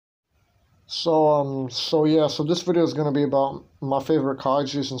So yeah, so this video is gonna be about my favorite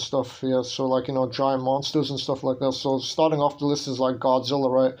kaijus and stuff. Yeah, so like giant monsters and stuff like that. So starting off the list is like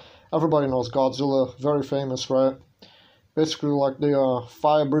Godzilla, right? Everybody knows Godzilla, very famous, right? Basically like the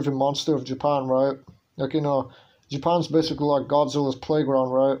fire-breathing monster of Japan, right? Like Japan's basically like Godzilla's playground,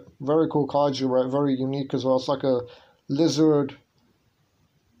 right? Very cool kaiju, right? Very unique as well. It's like a lizard,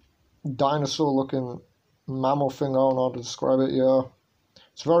 dinosaur-looking mammal thing. I don't know how to describe it. Yeah,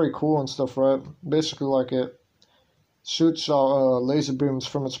 it's very cool and stuff, right? Basically like it shoots out laser beams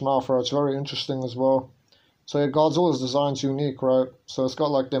from its mouth, right? It's very interesting as well. So yeah, Godzilla's design's unique, right? So it's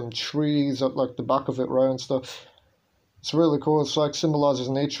got like them trees at like the back of it, right, and stuff. It's really cool. It's like symbolizes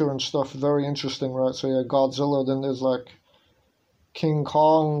nature and stuff. Very interesting, right? So yeah, Godzilla. Then there's like King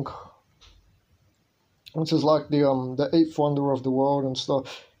Kong, which is like the eighth wonder of the world and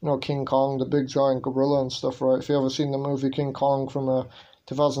stuff. King Kong, the big giant gorilla and stuff, right? If you ever seen the movie King Kong from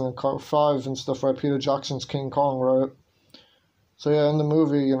 2005 and stuff, right? Peter Jackson's King Kong, right? So yeah, in the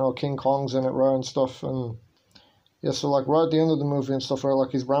movie, King Kong's in it, right, and stuff, and yeah, so like right at the end of the movie and stuff, right,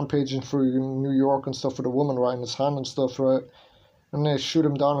 like he's rampaging through New York and stuff with a woman, right, in his hand and stuff, right, and they shoot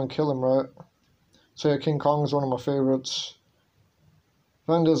him down and kill him, right. So yeah, King Kong is one of my favorites.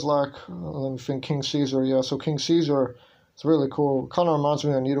 Then there's like, let me think, King Caesar, yeah, so King Caesar, it's really cool. Kind of reminds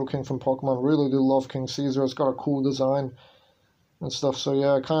me of Nido King from Pokemon. Really do love King Caesar. It's got a cool design and stuff. So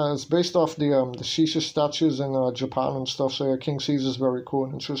yeah, it's based off the Shisha statues in Japan and stuff. So yeah, King Caesar's very cool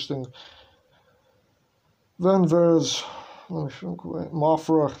and interesting. Then there's, let me think,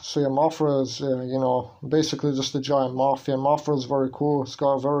 Mothra. So yeah, Mothra is basically just a giant moth. Yeah, Mothra is very cool. It's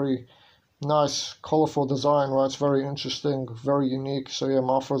got a very nice, colorful design, right? It's very interesting, very unique. So yeah,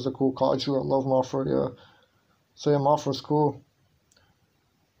 Mothra is a cool kaiju. I love Mothra. Yeah. So yeah, Mothra's cool.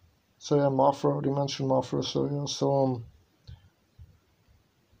 So yeah, Mothra. I already mentioned Mothra. So yeah, so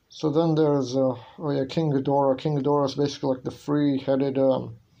then there's King Ghidorah. King Ghidorah is basically like the three-headed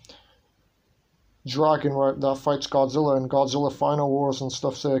dragon, right, that fights Godzilla in Godzilla Final Wars and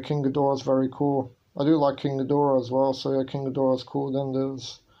stuff. So yeah, King Ghidorah is very cool. I do like King Ghidorah as well. So yeah, King Ghidorah is cool. Then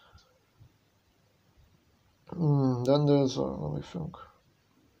there's let me think.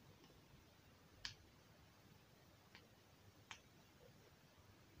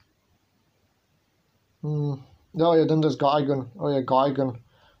 Oh yeah, then there's Gigan. Oh yeah, Gigan. I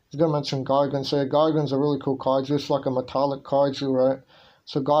was gonna mention Gigan. So yeah, Gigan's a really cool kaiju. It's like a metallic kaiju, right?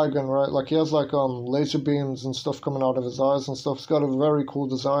 So Gigan, right? Like he has like laser beams and stuff coming out of his eyes and stuff. It's got a very cool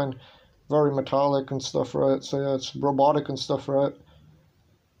design, very metallic and stuff, right? So yeah, it's robotic and stuff, right?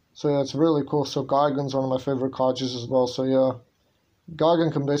 So yeah, it's really cool. So Gigan's one of my favorite kaijus as well. So yeah,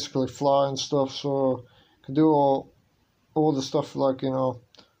 Gigan can basically fly and stuff. So can do all the stuff like all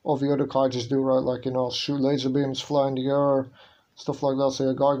the other kaijus do, right? Like shoot laser beams, fly in the air, stuff like that. So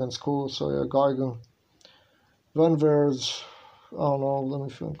yeah, Gigan's cool. So yeah, Gigan. Then there's, I don't know, let me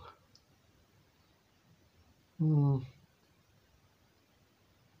think.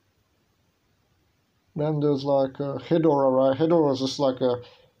 Then there's like Hedorah, right? Hedorah is just like a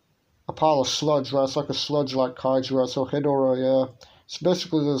pile of sludge, right? It's like a sludge-like kaiju, right? So Hedorah, yeah. It's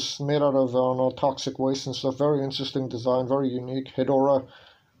basically just made out of, I don't know, toxic waste and stuff. Very interesting design, very unique. Hedorah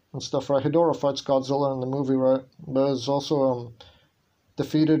and stuff, right? Hedorah fights Godzilla in the movie, right? But it's also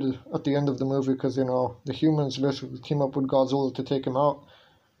defeated at the end of the movie because, the humans basically team up with Godzilla to take him out.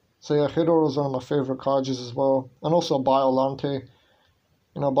 So yeah, Hedorah is one of my favorite kaijus as well. And also Biollante.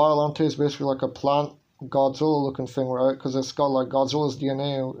 Biollante is basically like a plant Godzilla looking thing, right? Because it's got like Godzilla's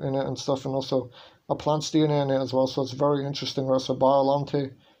DNA in it and stuff, and also a plant's DNA in it as well. So it's very interesting, right? So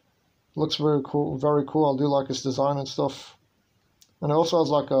Biollante looks very cool, very cool. I do like its design and stuff. And it also has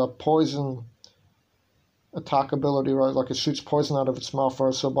like a poison attack ability, right? Like it shoots poison out of its mouth,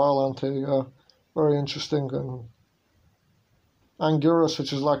 right? So Biollante, yeah, very interesting. And Anguirus,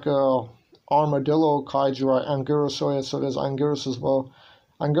 which is like a armadillo kaiju, right? Anguirus, so yeah, so there's Anguirus as well.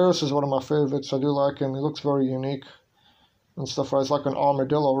 Anguirus is one of my favorites. I do like him. He looks very unique and stuff, right? It's like an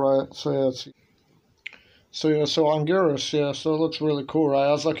armadillo, right? So yeah, so Anguirus, yeah, so it looks really cool, right?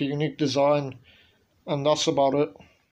 It has like a unique design, and that's about it.